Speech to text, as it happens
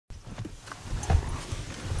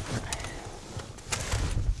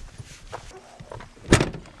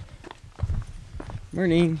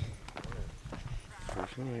Morning.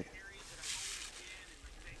 First night.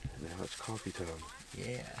 Now it's coffee time.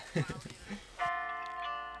 Yeah.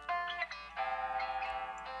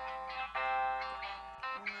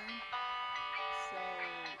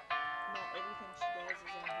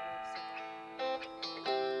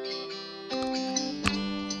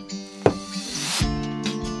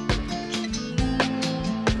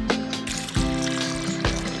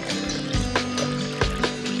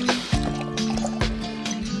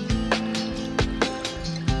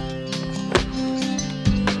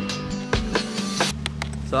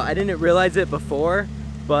 So I didn't realize it before,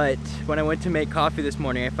 but when I went to make coffee this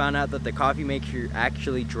morning, I found out that the coffee maker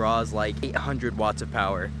actually draws like 800 watts of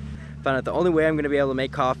power. Found out the only way I'm gonna be able to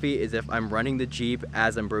make coffee is if I'm running the Jeep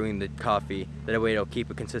as I'm brewing the coffee. That way it'll keep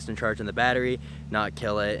a consistent charge on the battery, not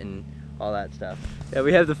kill it and all that stuff. Yeah,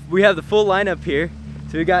 we have the full lineup here.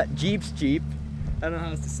 So we got Jeep's Jeep. I don't know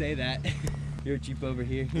how else to say that. Your Jeep over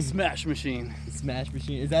here. The Smash Machine. The Smash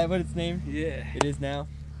Machine. Is that what it's named? Yeah. It is now?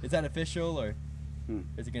 Is that official or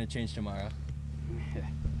is it gonna change tomorrow? Yeah.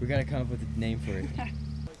 We gotta come up with a name for it.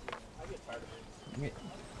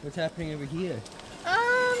 What's happening over here?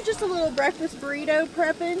 Just a little breakfast burrito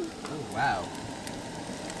prepping. Oh wow.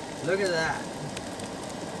 Look at that.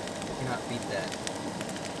 I cannot beat that.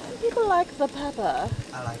 People like the pepper.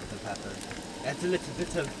 I like the pepper. That's a little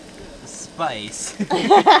bit of spice.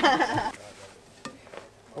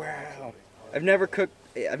 Wow. I've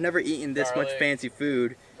never eaten this much fancy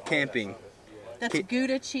food camping. That's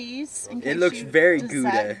Gouda cheese. It looks very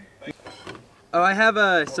Gouda. Oh, I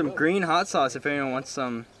have some green hot sauce if anyone wants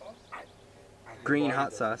some green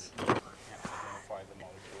hot sauce.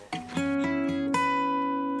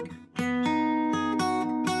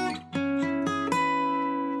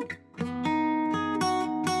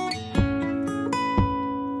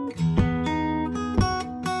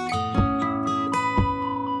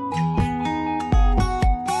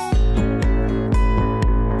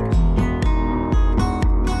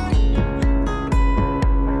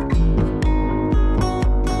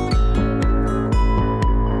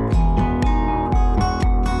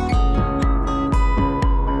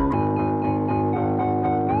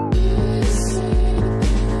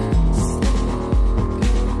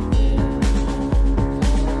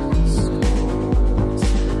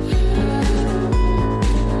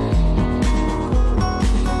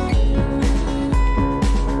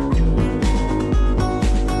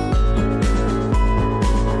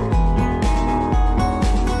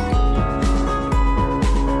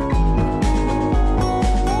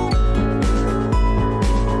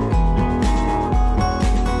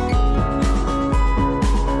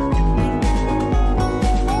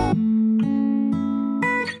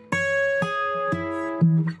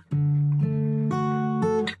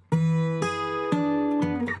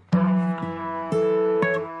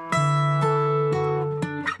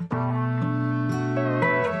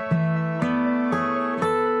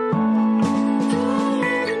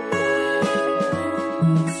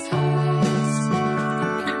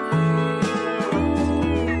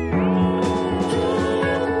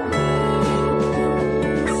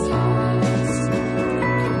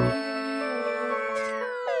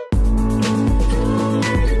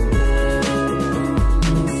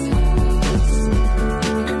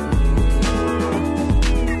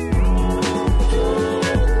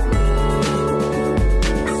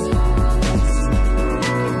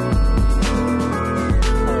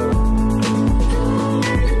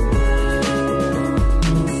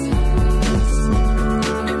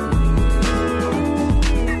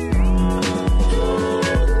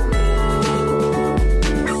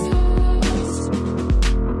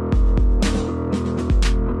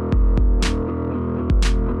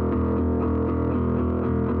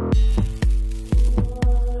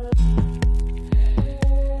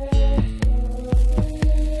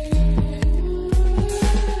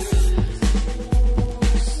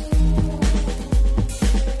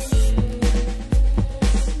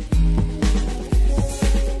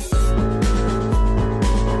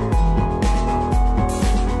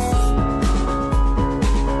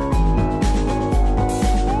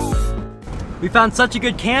 We found such a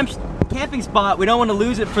good camping spot, we don't want to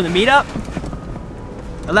lose it for the meetup.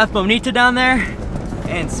 I left Bonita down there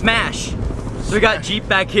and Smash. So we got Jeep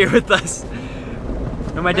back here with us.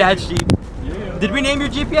 And my dad's Jeep. Yeah. Did we name your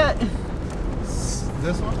Jeep yet?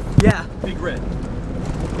 This one? Yeah. Big Red.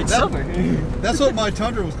 It's silver. That's what my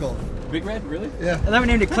Tundra was called. Big Red, really? Yeah. And then we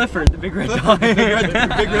named it Clifford, the big red dog. big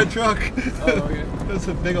red truck. Oh, okay. That's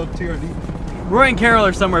a big old TRD. Roy and Carol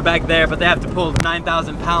are somewhere back there, but they have to pull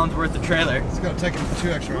 9,000 pounds worth of trailer. It's gonna take them 2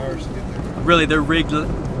 extra hours to get there. Really, their rig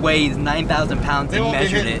weighs 9,000 pounds and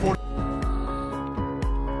measured it.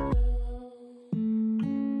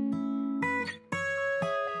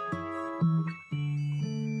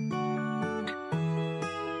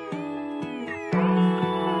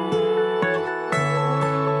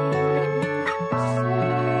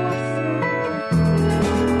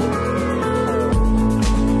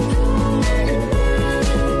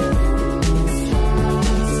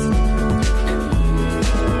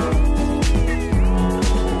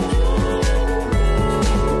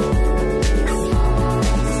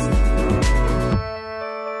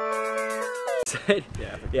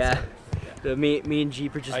 Yeah. So me and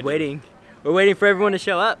Jeep are just waiting. We're waiting for everyone to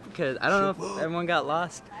show up because I don't know if everyone got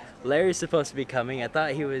lost. Larry's supposed to be coming. I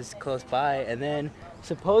thought he was close by, and then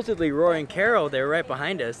supposedly Rory and Carol, they were right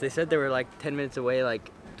behind us. They said they were like 10 minutes away, like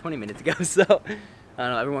 20 minutes ago. So I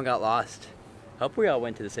don't know. Everyone got lost. Hope we all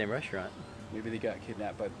went to the same restaurant. Maybe they got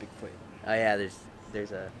kidnapped by Bigfoot. Oh yeah,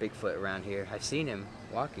 there's a Bigfoot around here. I've seen him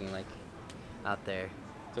walking like out there.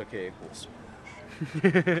 It's okay. We'll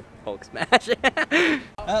smash. Hulk smash.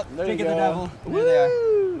 Oh, There you Drink of the go. Devil. There they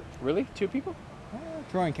are. Really? 2 people?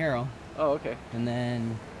 Rory and Carol. Oh, okay. And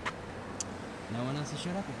then no one else has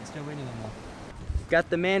showed up yet. We're still waiting on them. Got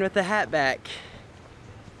the man with the hat back.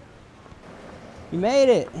 You made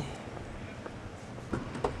it.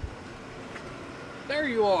 There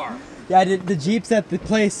you are. Yeah, the Jeep's at the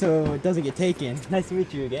place so it doesn't get taken. Nice to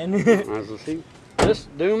meet you again. Nice to see you. This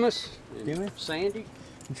Dumas and Dumas? Sandy.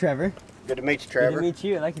 Trevor. Good to meet you, Good Trevor. to meet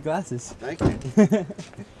you. I like your glasses. Thank you.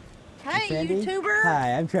 Hey, Sandy? YouTuber.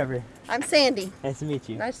 Hi, I'm Trevor. I'm Sandy. Nice to meet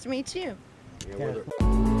you. Nice to meet you. Yeah, Yeah.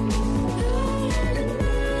 we're-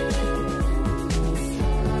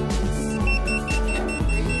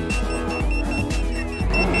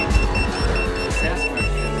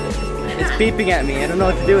 It's beeping at me. I don't know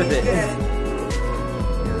what to do with it.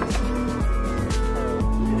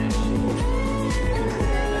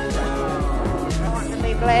 Want to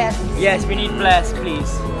be blessed? Yes, we need blast, please.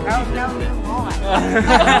 Oh, no, you won't.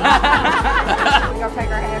 We're going to take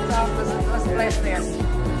our hats off. Let's bless this.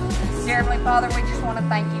 Dear Heavenly Father, we just want to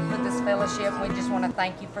thank you for this fellowship. We just want to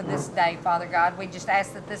thank you for this day, Father God. We just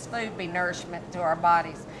ask that this food be nourishment to our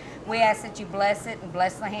bodies. We ask that you bless it and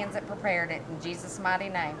bless the hands that prepared it. In Jesus' mighty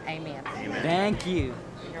name, amen. Thank you.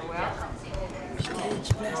 You're welcome.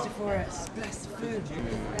 Blast it for us. Blast the food.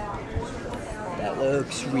 That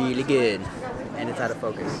looks really good. And it's out of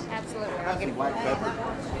focus. Absolutely. I'll get it.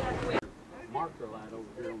 marker light over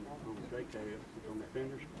here on the brake area, on the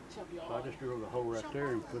fenders. So I just drilled a hole right there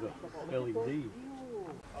and put a LED.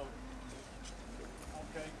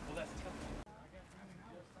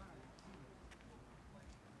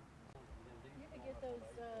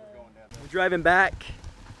 We're driving back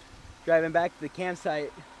to the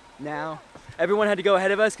campsite now. Everyone had to go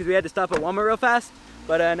ahead of us because we had to stop at Walmart real fast.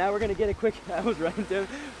 But now we're gonna get a quick, I was running through.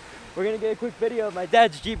 We're gonna get a quick video of my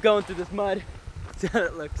dad's Jeep going through this mud. See how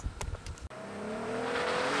it looks.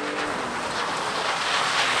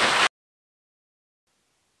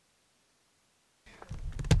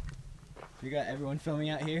 We got everyone filming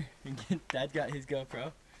out here. Dad got his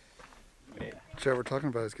GoPro. Wait, Trevor talking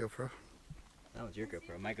about his GoPro. that was your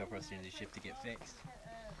GoPro. My GoPro's starting to ship to get fixed.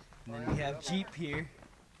 And then we have Jeep here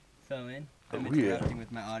filming. I'm interrupting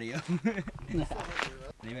with my audio. Then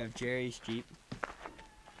we have Jerry's Jeep.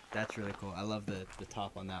 That's really cool. I love the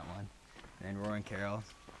top on that one. And then Rory and Carol,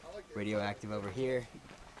 radioactive over here.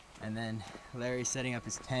 And then Larry's setting up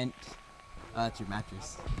his tent. Oh, that's your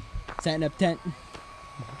mattress. Setting up tent.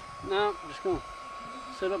 No, I'm just gonna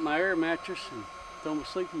set up my air mattress and throw my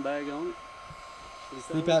sleeping bag on it.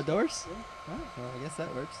 Sleep outdoors? Yeah. Oh, well, I guess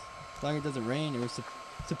that works. As long as it doesn't rain. It was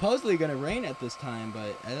supposedly going to rain at this time,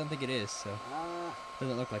 but I don't think it is, so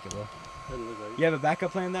doesn't look like it will. Doesn't look like it. You have a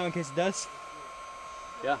backup plan though in case it does?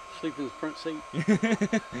 Yeah, sleep in the front seat.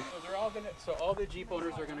 So all the Jeep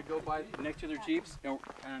owners are gonna go by next to their Jeeps,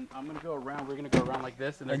 and I'm gonna go around. We're gonna go around like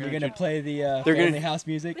this, and they're And you're gonna going to play the they're family gonna- house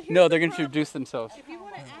music? No, they're gonna introduce themselves. If you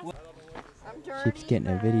want to ask, I'm dirty. Jeep's getting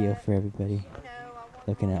a video for everybody. You know, I want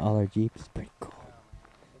Looking at all our Jeeps. Pretty cool.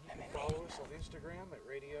 Follow us on Instagram at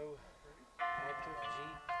Radio Active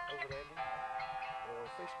Jeep Overlanding or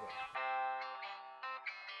Facebook.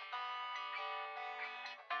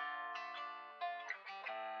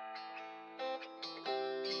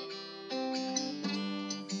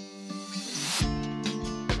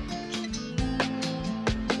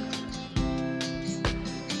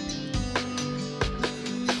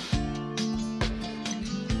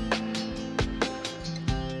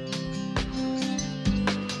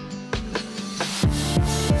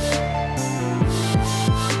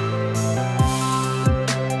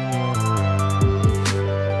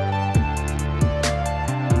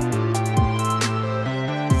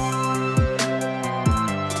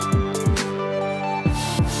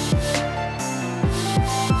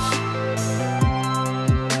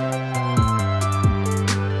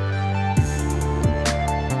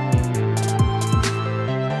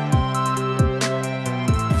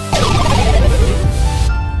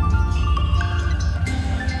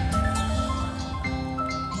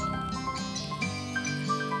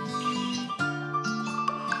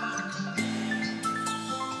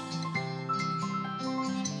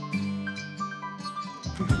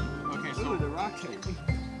 Okay, so the rock.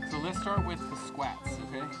 So let's start with the squats,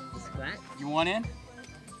 okay? Squat? You want in?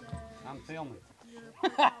 I'm filming.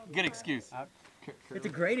 Good excuse. It's a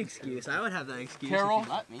great excuse. I would have that excuse Carol? if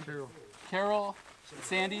you let me. Carol,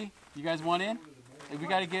 Sandy, you guys want in? We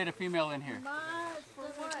got to get a female in here.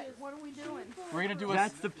 What are we doing? We're gonna do a.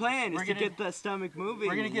 That's the plan, is we're to gonna- get the stomach moving.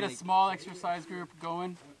 We're gonna get a like, small exercise group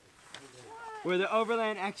going. We're the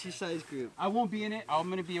Overland Exercise Group. I won't be in it. I'm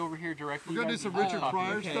gonna be over here directly. We're gonna do some Richard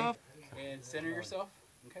Pryor stuff. And center yourself.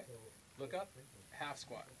 Okay. Look up. Half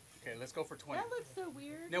squat. Okay. Let's go for 20. That looks so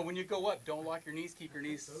weird. No, when you go up, don't lock your knees. Keep your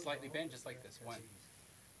knees slightly bent, just like this. 1,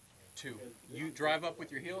 2. You drive up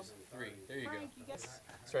with your heels. 3. There you go. Frank, you guys.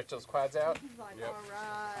 Stretch those quads out. He's like, Yep.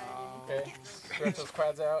 all right. Okay. Stretch those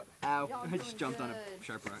quads out. Ow, Y'all I just doing jumped on good. a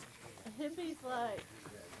sharp rock. Hippie's like,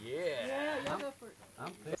 Yeah. yeah, y'all go for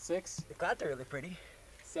it. 6, The clouds are really pretty.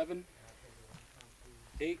 7,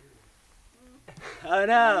 8, Oh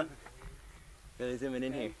no! Really zooming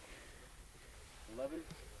in here. 11,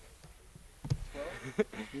 12.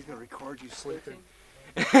 He's gonna record you sleeping.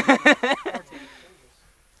 14,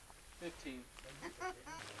 15,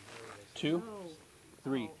 2,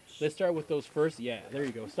 3. Let's start with those first. Yeah, there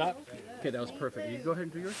you go. Stop. Okay, that was perfect. You go ahead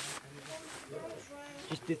and do yours.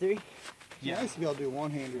 Just do 3. Yeah. I used to be able to do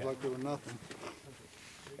one-handed like there was nothing.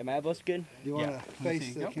 Am I both good? Do you want to Let me face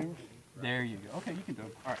see. the Yep. camera? There you go. Okay, you can do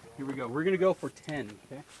it. All right, here we go. We're gonna go for 10.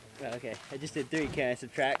 Okay. Oh, okay, I just did 3. Can I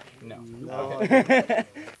subtract? No. No.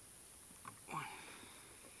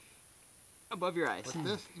 Above your eyes. Like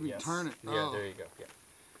this? You Yes. turn it. Yeah, Oh. there you go. Yeah.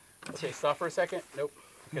 Okay, stop for a second. Nope.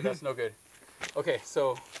 Okay, that's no good. Okay,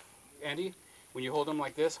 so Andy, when you hold them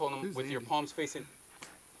like this, hold them Who's with your Andy? palms facing.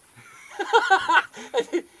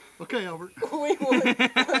 Okay, Albert. Wait, what?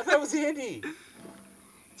 That was Andy.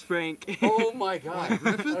 It's Frank. Oh my God.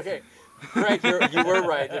 Okay, Frank, you were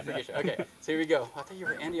right. I did forget you. Okay, so here we go. I thought you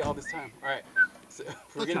were Andy all this time. All right. So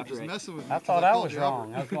we're I'm gonna. just messing with you. I 'cause thought I called was you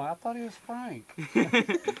wrong. I was going, I thought he was Frank.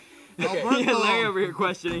 Alberto. Yeah, Larry over here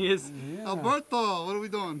questioning his. Alberto, what are we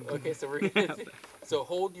doing? Okay, so we're gonna. So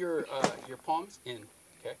hold your palms in.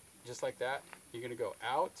 Okay, just like that. You're gonna go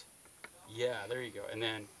out. Yeah, there you go. And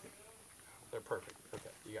then they're perfect. Okay,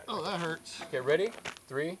 you got it. Oh, that hurts. Okay, ready?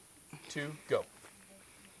 3, 2, go.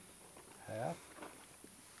 Half.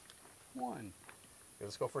 1. Okay,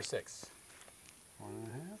 let's go for 6.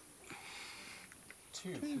 1.5.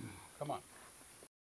 2. Come on.